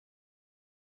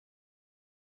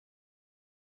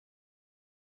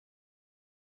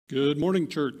Good morning,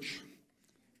 church.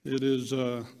 It is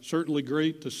certainly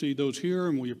great to see those here,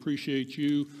 and we appreciate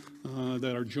you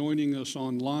that are joining us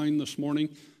online this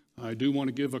morning. I do want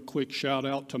to give a quick shout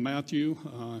out to Matthew.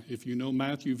 If you know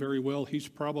Matthew very well, he's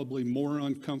probably more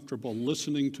uncomfortable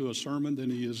listening to a sermon than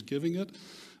he is giving it.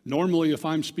 Normally, if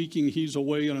I'm speaking, he's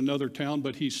away in another town,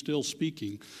 but he's still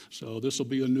speaking. So this will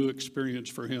be a new experience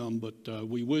for him, but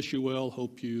we wish you well.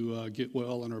 Hope you get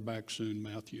well and are back soon,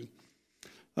 Matthew.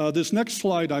 This next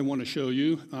slide I want to show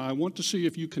you, I want to see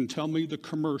if you can tell me the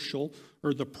commercial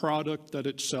or the product that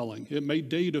it's selling. It may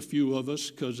date a few of us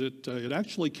because it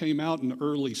actually came out in the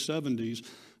early 70s,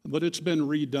 but it's been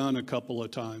redone a couple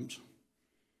of times.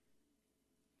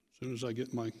 As soon as I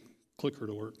get my clicker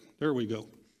to work. There we go.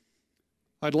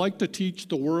 I'd like to teach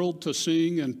the world to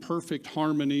sing in perfect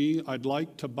harmony. I'd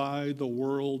like to buy the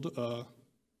world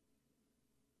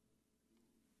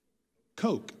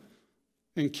Coke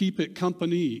and keep it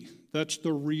company. That's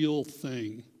the real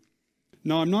thing.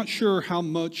 Now, I'm not sure how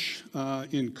much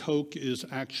in Coke is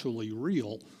actually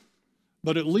real,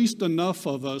 but at least enough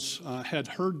of us had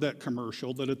heard that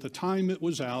commercial that at the time it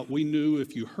was out, we knew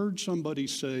if you heard somebody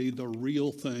say the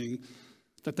real thing,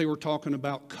 that they were talking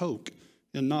about Coke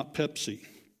and not Pepsi.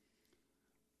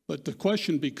 But the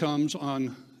question becomes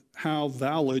on how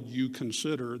valid you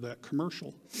consider that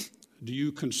commercial. Do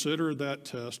you consider that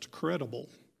test credible?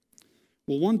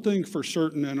 Well, one thing for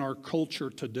certain in our culture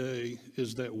today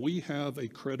is that we have a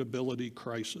credibility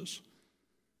crisis.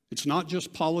 It's not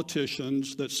just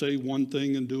politicians that say one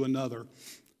thing and do another.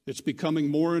 It's becoming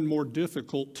more and more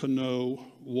difficult to know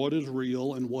what is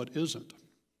real and what isn't.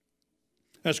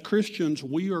 As Christians,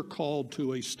 we are called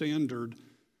to a standard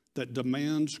that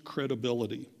demands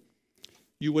credibility.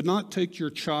 You would not take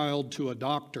your child to a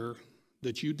doctor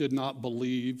that you did not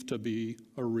believe to be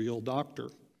a real doctor.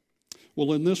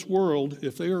 Well, in this world,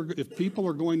 if people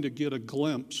are going to get a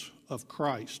glimpse of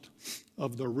Christ,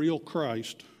 of the real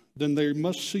Christ, then they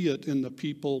must see it in the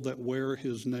people that wear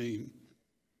his name.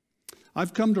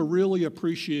 I've come to really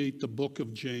appreciate the book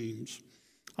of James.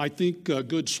 I think a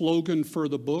good slogan for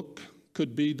the book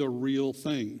could be the real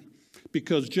thing,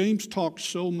 because James talks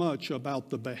so much about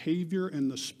the behavior and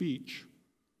the speech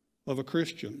of a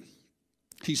Christian.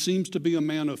 He seems to be a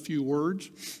man of few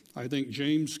words. I think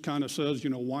James kind of says,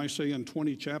 why say in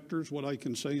 20 chapters what I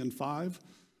can say in 5?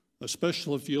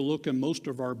 Especially if you look in most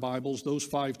of our Bibles, those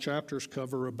 5 chapters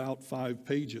cover about 5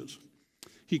 pages.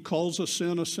 He calls a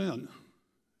sin,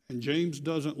 and James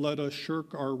doesn't let us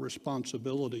shirk our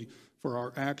responsibility for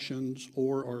our actions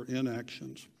or our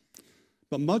inactions.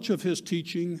 But much of his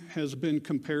teaching has been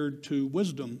compared to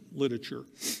wisdom literature,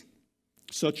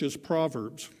 such as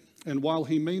Proverbs. And while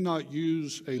he may not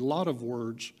use a lot of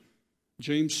words,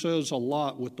 James says a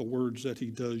lot with the words that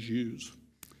he does use.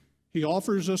 He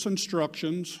offers us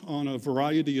instructions on a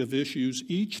variety of issues,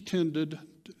 each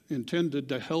intended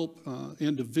to help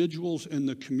individuals in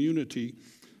the community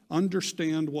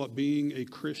understand what being a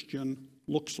Christian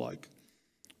looks like,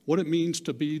 what it means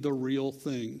to be the real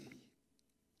thing.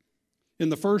 In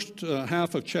the first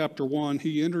half of chapter 1,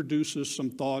 he introduces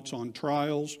some thoughts on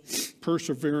trials,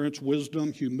 perseverance,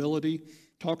 wisdom, humility,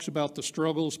 talks about the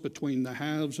struggles between the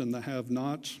haves and the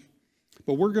have-nots.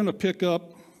 But we're going to pick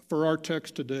up for our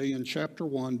text today in chapter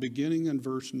 1, beginning in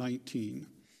verse 19.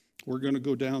 We're going to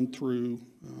go down through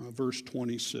verse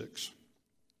 26.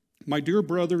 My dear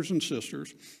brothers and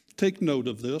sisters, take note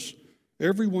of this.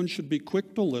 Everyone should be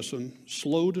quick to listen,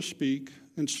 slow to speak,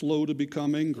 and slow to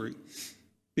become angry,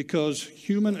 because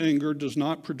human anger does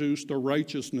not produce the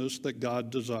righteousness that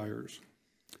God desires.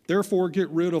 Therefore, get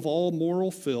rid of all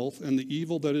moral filth and the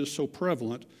evil that is so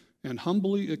prevalent, and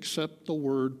humbly accept the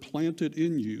word planted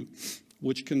in you,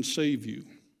 which can save you.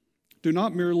 Do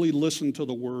not merely listen to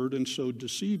the word and so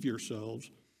deceive yourselves.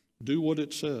 Do what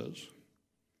it says.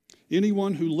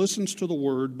 Anyone who listens to the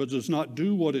word but does not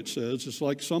do what it says is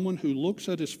like someone who looks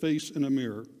at his face in a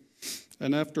mirror,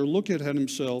 and after looking at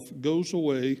himself goes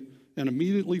away and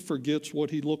immediately forgets what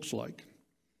he looks like.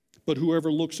 But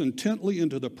whoever looks intently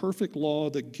into the perfect law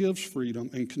that gives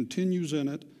freedom and continues in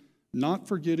it, not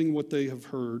forgetting what they have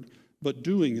heard, but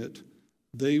doing it,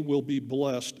 they will be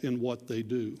blessed in what they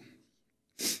do.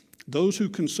 Those who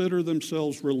consider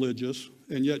themselves religious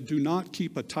and yet do not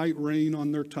keep a tight rein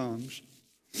on their tongues,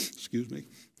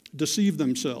 deceive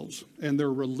themselves, and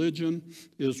their religion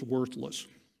is worthless.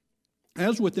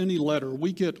 As with any letter,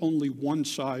 we get only one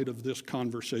side of this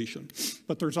conversation,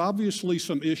 but there's obviously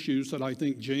some issues that I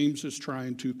think James is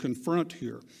trying to confront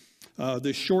here.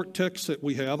 This short text that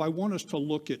we have, I want us to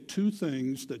look at 2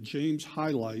 things that James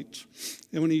highlights,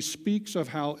 and when he speaks of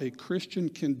how a Christian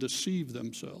can deceive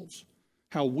themselves,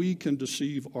 how we can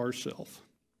deceive ourselves.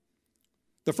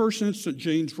 The first instant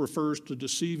James refers to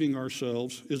deceiving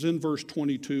ourselves is in verse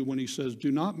 22 when he says,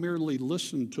 "Do not merely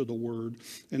listen to the word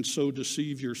and so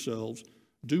deceive yourselves.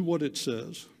 Do what it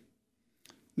says."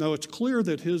 Now, it's clear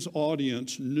that his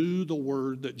audience knew the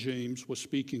word that James was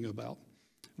speaking about.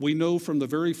 We know from the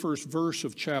very first verse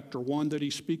of chapter 1 that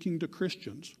he's speaking to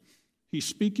Christians. He's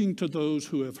speaking to those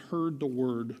who have heard the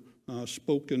word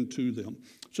spoken to them.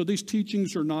 So these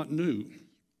teachings are not new.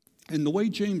 And the way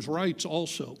James writes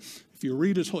also, if you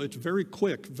read his whole, it's very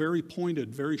quick, very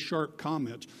pointed, very sharp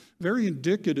comments, very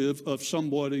indicative of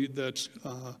somebody that's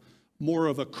more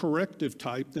of a corrective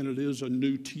type than it is a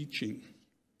new teaching.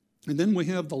 And then we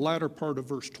have the latter part of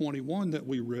verse 21 that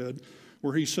we read,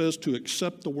 where he says to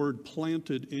accept the word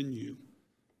planted in you.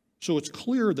 So it's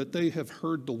clear that they have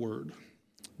heard the word,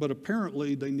 but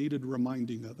apparently they needed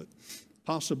reminding of it.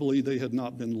 Possibly they had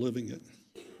not been living it.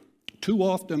 Too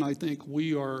often, I think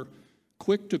we are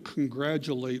quick to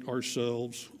congratulate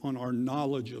ourselves on our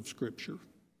knowledge of Scripture.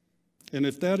 And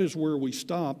if that is where we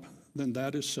stop, then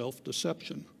that is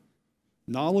self-deception.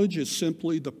 Knowledge is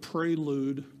simply the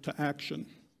prelude to action.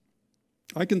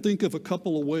 I can think of a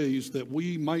couple of ways that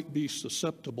we might be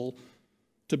susceptible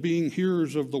to being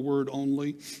hearers of the word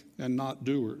only and not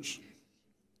doers.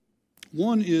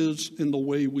 One is in the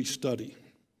way we study.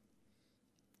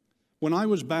 When I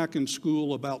was back in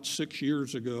school about 6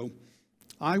 years ago,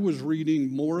 I was reading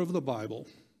more of the Bible,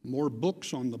 more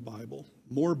books on the Bible,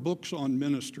 more books on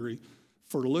ministry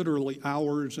for literally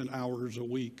hours and hours a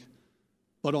week.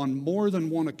 But on more than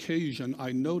one occasion,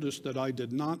 I noticed that I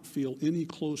did not feel any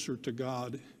closer to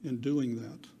God in doing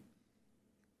that.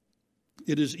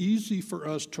 It is easy for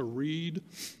us to read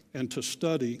and to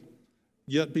study,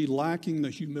 yet be lacking the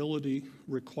humility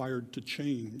required to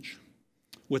change.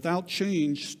 Without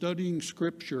change, studying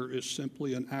Scripture is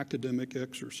simply an academic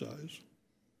exercise.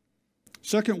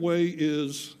 Second way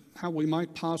is how we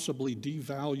might possibly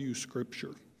devalue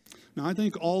Scripture. Now, I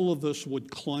think all of us would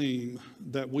claim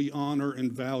that we honor and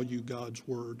value God's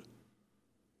word.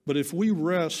 But if we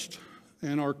rest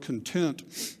and are content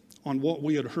on what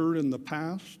we had heard in the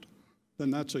past, then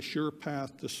that's a sure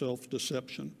path to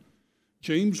self-deception.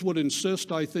 James would insist,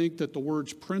 I think, that the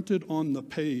words printed on the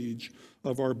page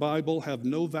of our Bible have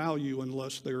no value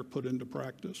unless they are put into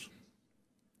practice.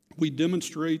 We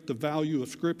demonstrate the value of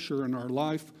Scripture in our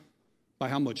life by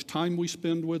how much time we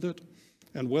spend with it,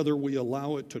 and whether we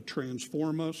allow it to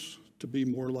transform us to be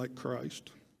more like Christ.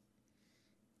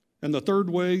 And the third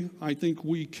way I think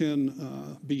we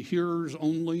can be hearers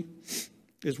only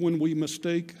is when we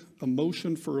mistake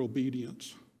emotion for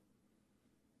obedience.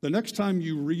 The next time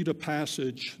you read a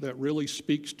passage that really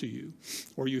speaks to you,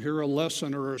 or you hear a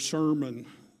lesson or a sermon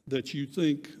that you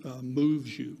think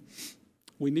moves you,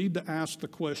 we need to ask the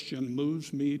question,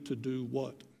 moves me to do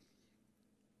what?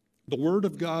 The Word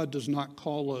of God does not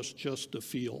call us just to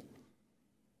feel.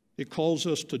 It calls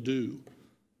us to do.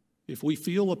 If we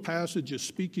feel a passage is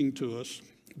speaking to us,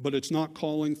 but it's not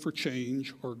calling for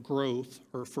change or growth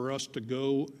or for us to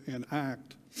go and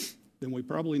act, then we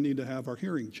probably need to have our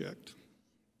hearing checked.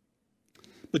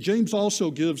 But James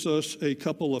also gives us a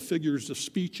couple of figures of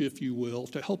speech, if you will,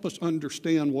 to help us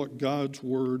understand what God's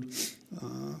Word,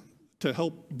 to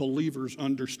help believers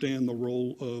understand the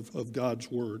role of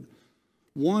God's Word.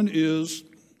 One is,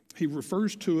 he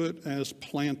refers to it as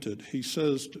planted.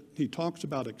 He talks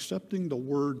about accepting the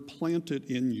word planted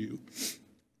in you.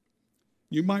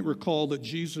 You might recall that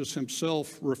Jesus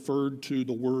himself referred to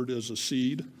the word as a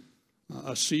seed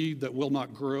that will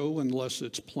not grow unless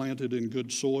it's planted in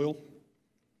good soil.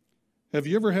 Have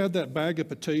you ever had that bag of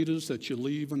potatoes that you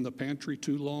leave in the pantry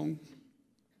too long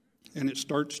and it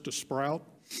starts to sprout?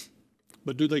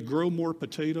 But do they grow more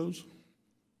potatoes?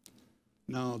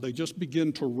 No, they just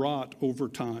begin to rot over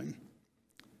time.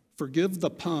 Forgive the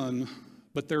pun,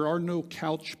 but there are no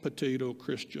couch potato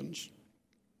Christians.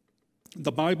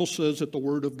 The Bible says that the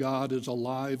Word of God is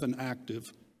alive and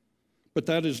active, but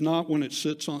that is not when it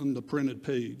sits on the printed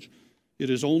page. It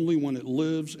is only when it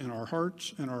lives in our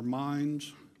hearts and our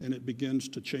minds and it begins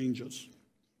to change us.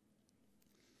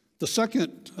 The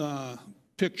second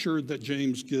picture that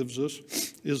James gives us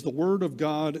is the Word of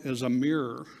God as a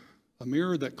mirror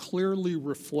that clearly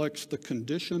reflects the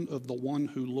condition of the one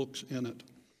who looks in it.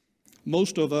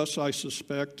 Most of us, I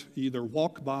suspect, either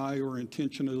walk by or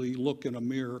intentionally look in a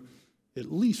mirror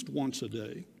at least once a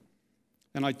day.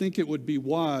 And I think it would be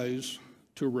wise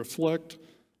to reflect,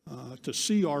 to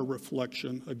see our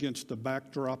reflection against the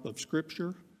backdrop of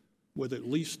Scripture with at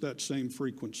least that same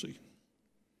frequency.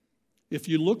 If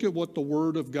you look at what the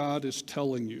Word of God is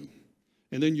telling you,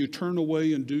 and then you turn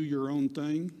away and do your own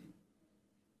thing,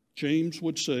 James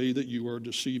would say that you are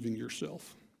deceiving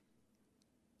yourself.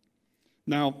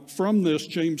 Now, from this,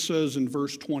 James says in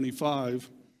verse 25,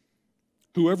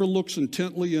 whoever looks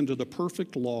intently into the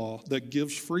perfect law that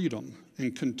gives freedom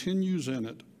and continues in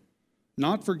it,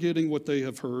 not forgetting what they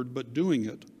have heard, but doing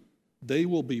it, they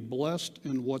will be blessed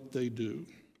in what they do.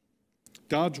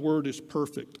 God's word is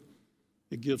perfect.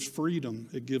 It gives freedom,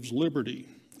 it gives liberty,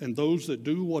 and those that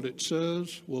do what it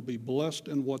says will be blessed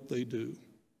in what they do.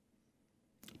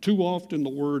 Too often the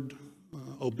word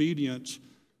obedience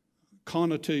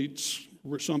connotates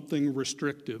something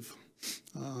restrictive,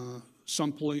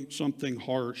 something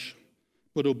harsh.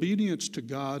 But obedience to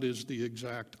God is the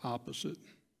exact opposite.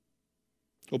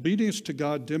 Obedience to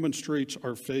God demonstrates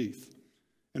our faith,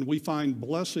 and we find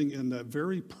blessing in that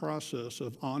very process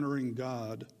of honoring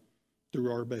God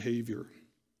through our behavior.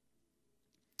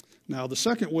 Now, the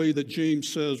second way that James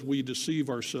says we deceive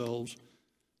ourselves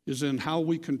is in how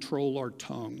we control our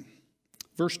tongue.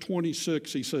 Verse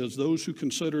 26, he says, those who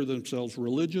consider themselves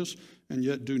religious and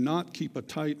yet do not keep a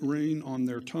tight rein on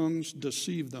their tongues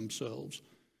deceive themselves,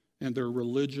 and their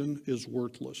religion is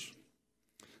worthless.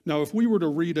 Now, if we were to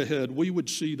read ahead, we would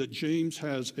see that James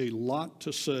has a lot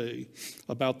to say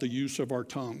about the use of our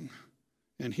tongue,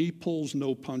 and he pulls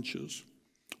no punches.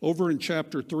 Over in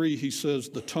chapter 3, he says,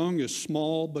 the tongue is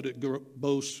small, but it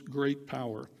boasts great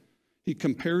power. He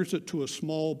compares it to a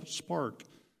small spark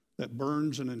that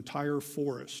burns an entire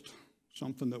forest,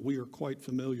 something that we are quite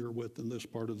familiar with in this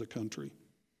part of the country.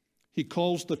 He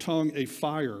calls the tongue a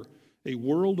fire, a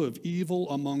world of evil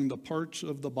among the parts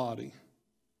of the body.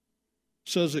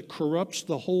 Says it corrupts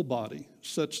the whole body,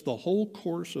 sets the whole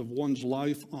course of one's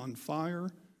life on fire,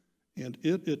 and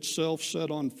it itself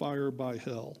set on fire by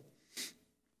hell.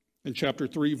 In chapter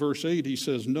 3, verse 8, he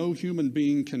says, no human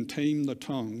being can tame the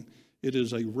tongue. It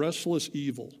is a restless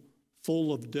evil,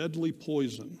 full of deadly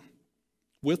poison.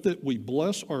 With it we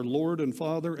bless our Lord and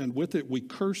Father, and with it we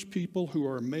curse people who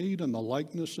are made in the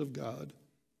likeness of God.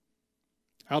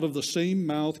 Out of the same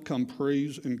mouth come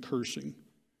praise and cursing,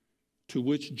 to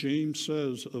which James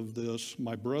says of this,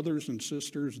 my brothers and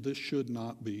sisters, this should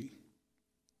not be.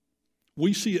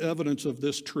 We see evidence of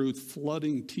this truth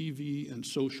flooding TV and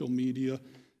social media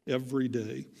every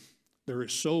day. There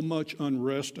is so much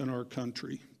unrest in our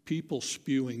country, people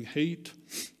spewing hate,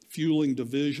 fueling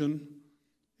division,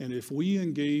 and if we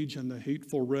engage in the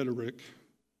hateful rhetoric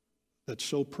that's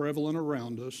so prevalent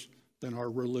around us, then our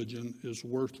religion is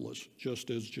worthless, just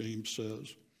as James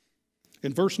says.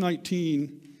 In verse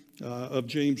 19 of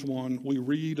James 1, we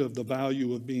read of the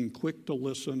value of being quick to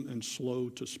listen and slow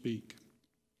to speak.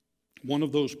 One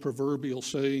of those proverbial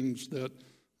sayings that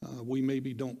we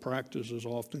maybe don't practice as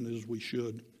often as we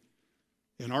should.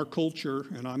 In our culture,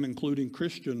 and I'm including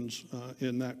Christians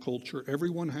in that culture,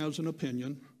 everyone has an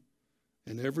opinion,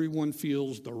 and everyone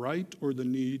feels the right or the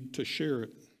need to share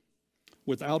it.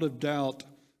 Without a doubt,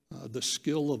 the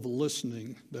skill of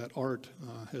listening, that art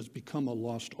has become a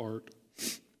lost art.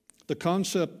 The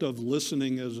concept of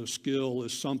listening as a skill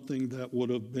is something that would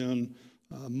have been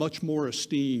much more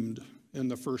esteemed in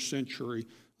the first century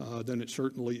than it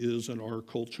certainly is in our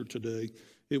culture today.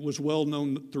 It was well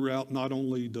known throughout not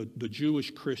only the Jewish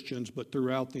Christians, but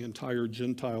throughout the entire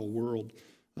Gentile world.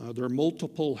 There are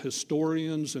multiple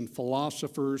historians and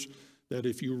philosophers that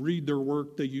if you read their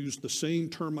work, they use the same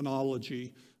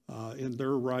terminology in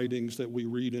their writings that we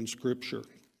read in Scripture.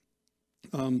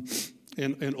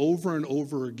 And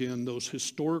over again, those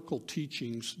historical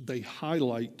teachings, they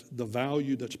highlight the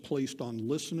value that's placed on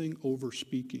listening over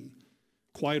speaking.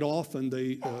 Quite often,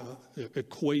 they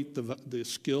equate the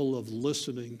skill of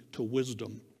listening to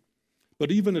wisdom.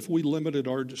 But even if we limited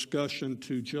our discussion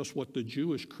to just what the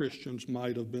Jewish Christians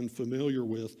might have been familiar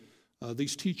with,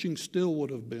 these teachings still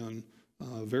would have been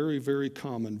very, very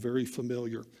common, very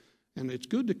familiar. And it's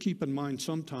good to keep in mind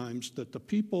sometimes that the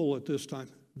people at this time,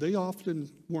 they often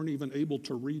weren't even able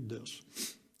to read this,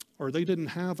 or they didn't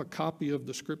have a copy of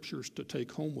the Scriptures to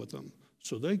take home with them.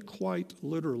 So they quite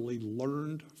literally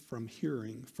learned from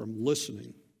hearing, from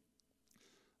listening.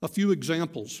 A few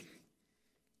examples.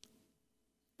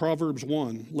 Proverbs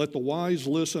 1, let the wise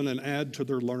listen and add to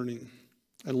their learning,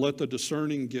 and let the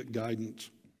discerning get guidance.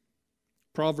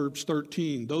 Proverbs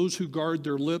 13, those who guard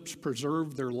their lips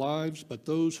preserve their lives, but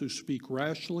those who speak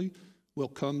rashly will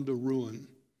come to ruin.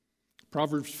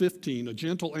 Proverbs 15, a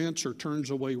gentle answer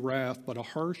turns away wrath, but a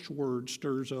harsh word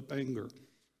stirs up anger.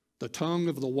 The tongue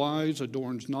of the wise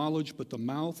adorns knowledge, but the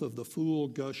mouth of the fool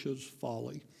gushes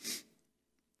folly.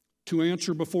 To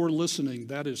answer before listening,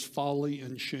 that is folly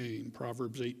and shame,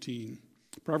 Proverbs 18.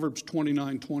 Proverbs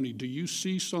 29:20, do you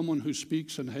see someone who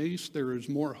speaks in haste? There is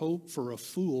more hope for a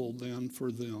fool than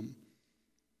for them.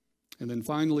 And then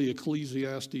finally,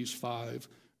 Ecclesiastes 5,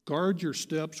 Guard your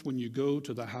steps when you go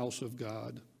to the house of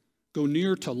God. Go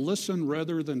near to listen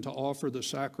rather than to offer the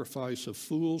sacrifice of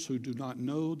fools who do not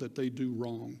know that they do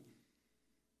wrong.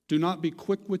 Do not be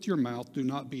quick with your mouth. Do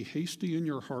not be hasty in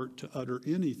your heart to utter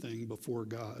anything before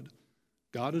God.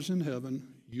 God is in heaven.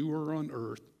 You are on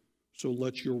earth. So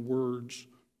let your words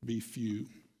be few.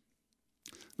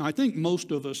 Now, I think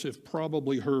most of us have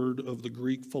probably heard of the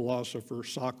Greek philosopher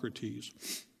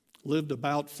Socrates. Lived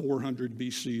about 400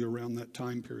 BC, around that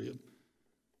time period.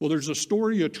 Well, there's a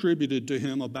story attributed to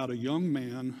him about a young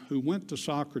man who went to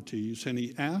Socrates and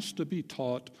he asked to be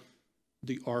taught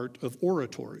the art of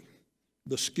oratory,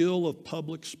 the skill of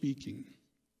public speaking.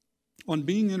 On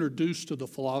being introduced to the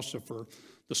philosopher,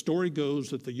 the story goes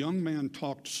that the young man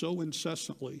talked so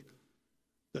incessantly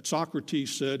that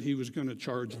Socrates said he was going to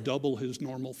charge double his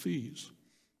normal fees.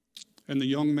 And the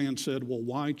young man said, "Well,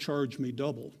 why charge me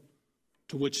double?"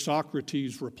 To which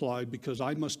Socrates replied, "Because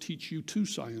I must teach you two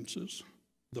sciences.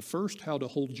 The first, how to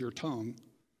hold your tongue,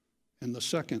 and the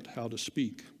second, how to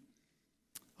speak."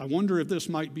 I wonder if this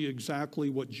might be exactly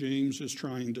what James is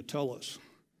trying to tell us,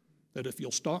 that if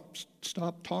you'll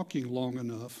stop talking long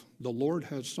enough, the Lord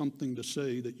has something to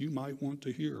say that you might want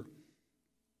to hear.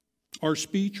 Our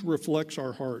speech reflects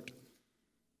our heart.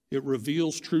 It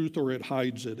reveals truth or it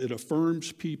hides it. It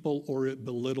affirms people or it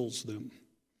belittles them.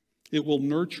 It will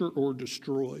nurture or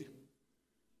destroy.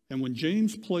 And when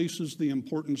James places the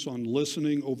importance on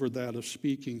listening over that of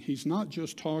speaking, he's not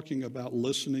just talking about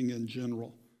listening in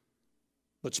general,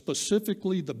 but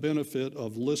specifically the benefit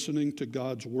of listening to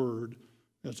God's word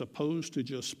as opposed to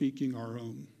just speaking our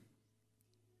own.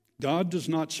 God does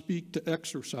not speak to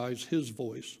exercise his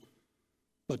voice,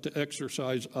 but to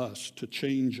exercise us, to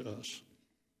change us.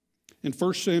 In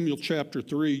 1 Samuel chapter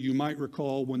 3, you might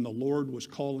recall when the Lord was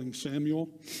calling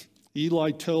Samuel,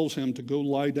 Eli tells him to go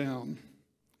lie down.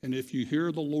 And if you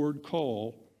hear the Lord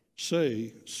call,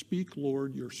 say, "Speak,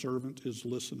 Lord, your servant is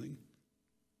listening."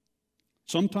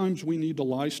 Sometimes we need to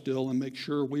lie still and make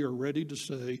sure we are ready to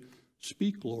say,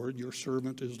 "Speak, Lord, your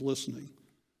servant is listening."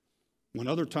 When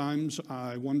other times,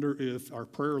 I wonder if our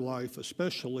prayer life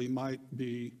especially might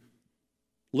be,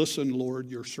 "Listen, Lord,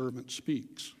 your servant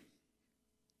speaks."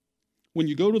 When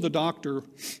you go to the doctor,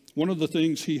 one of the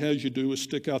things he has you do is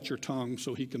stick out your tongue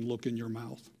so he can look in your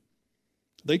mouth.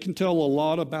 They can tell a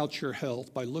lot about your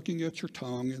health by looking at your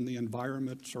tongue and the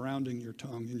environment surrounding your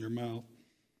tongue and your mouth.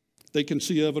 They can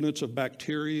see evidence of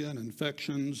bacteria and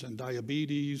infections and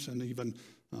diabetes and even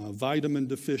vitamin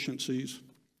deficiencies.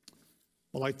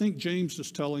 Well, I think James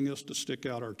is telling us to stick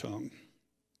out our tongue.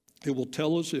 It will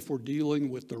tell us if we're dealing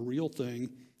with the real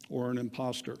thing or an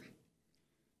imposter.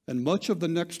 And much of the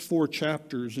next 4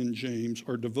 chapters in James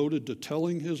are devoted to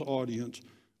telling his audience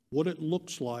what it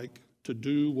looks like to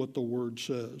do what the word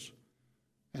says.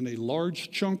 And a large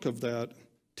chunk of that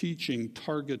teaching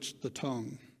targets the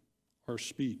tongue, our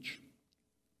speech.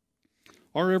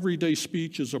 Our everyday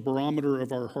speech is a barometer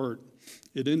of our heart.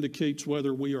 It indicates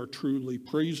whether we are truly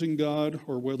praising God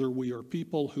or whether we are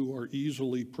people who are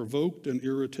easily provoked and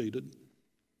irritated.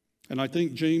 And I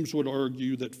think James would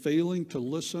argue that failing to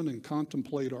listen and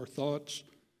contemplate our thoughts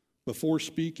before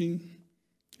speaking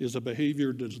is a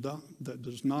behavior that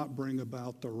does not bring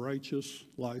about the righteous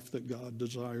life that God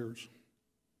desires.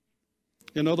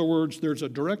 In other words, there's a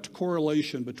direct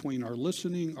correlation between our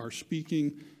listening, our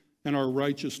speaking, and our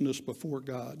righteousness before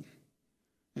God.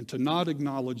 And to not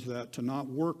acknowledge that, to not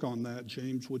work on that,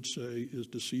 James would say, is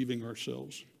deceiving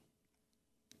ourselves.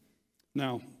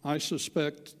 Now, I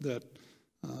suspect that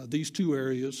these two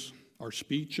areas, our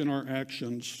speech and our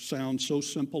actions, sound so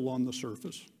simple on the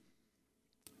surface.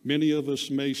 Many of us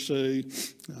may say,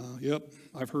 yep,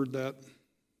 I've heard that,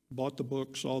 bought the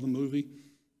book, saw the movie,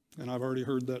 and I've already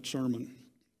heard that sermon.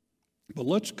 But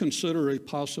let's consider a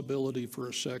possibility for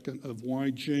a second of why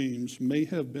James may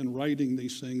have been writing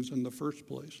these things in the first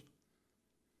place.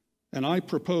 And I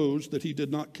propose that he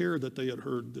did not care that they had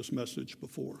heard this message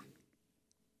before.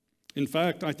 In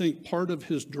fact, I think part of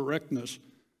his directness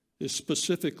is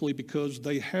specifically because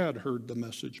they had heard the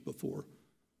message before.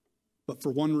 But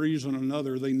for one reason or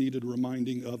another, they needed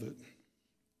reminding of it.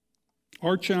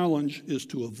 Our challenge is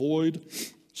to avoid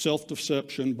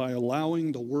self-deception by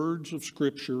allowing the words of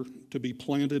Scripture to be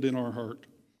planted in our heart.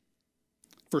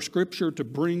 For Scripture to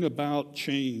bring about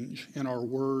change in our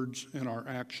words and our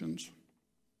actions.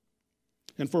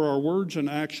 And for our words and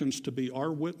actions to be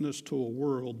our witness to a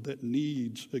world that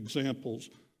needs examples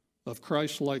of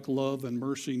Christ-like love and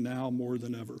mercy now more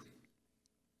than ever.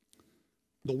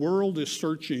 The world is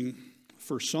searching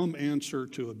for some answer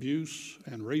to abuse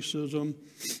and racism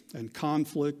and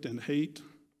conflict and hate.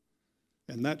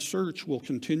 And that search will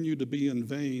continue to be in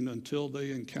vain until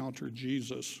they encounter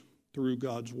Jesus through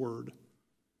God's word.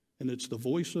 And it's the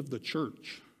voice of the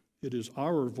church. It is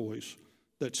our voice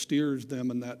that steers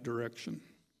them in that direction.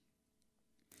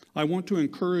 I want to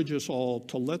encourage us all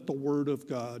to let the word of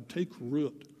God take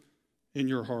root in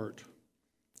your heart.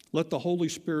 Let the Holy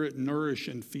Spirit nourish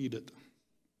and feed it.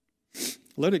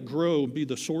 Let it grow and be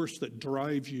the source that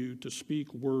drives you to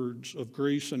speak words of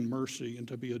grace and mercy and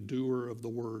to be a doer of the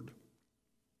word.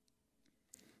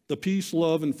 The peace,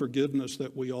 love, and forgiveness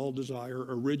that we all desire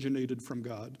originated from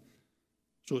God.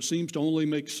 So it seems to only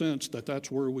make sense that that's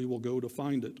where we will go to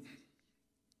find it.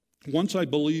 Once I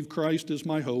believe Christ is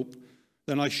my hope,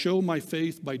 then I show my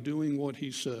faith by doing what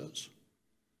he says.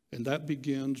 And that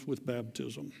begins with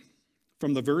baptism.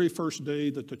 From the very first day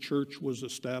that the church was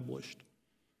established,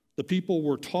 the people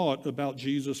were taught about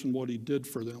Jesus and what he did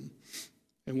for them.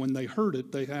 And when they heard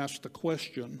it, they asked the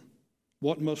question,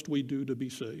 what must we do to be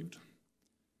saved?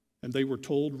 And they were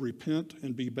told, repent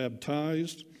and be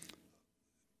baptized,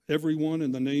 everyone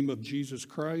in the name of Jesus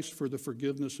Christ for the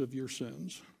forgiveness of your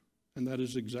sins. And that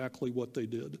is exactly what they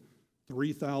did.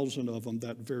 3,000 of them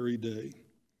that very day.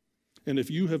 And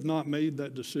if you have not made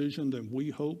that decision, then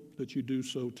we hope that you do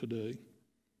so today.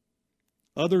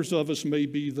 Others of us may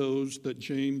be those that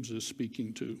James is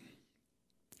speaking to.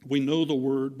 We know the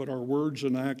word, but our words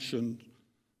and action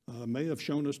may have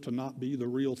shown us to not be the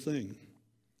real thing.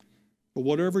 But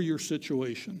whatever your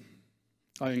situation,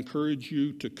 I encourage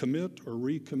you to commit or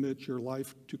recommit your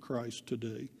life to Christ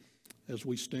today as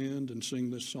we stand and sing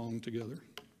this song together.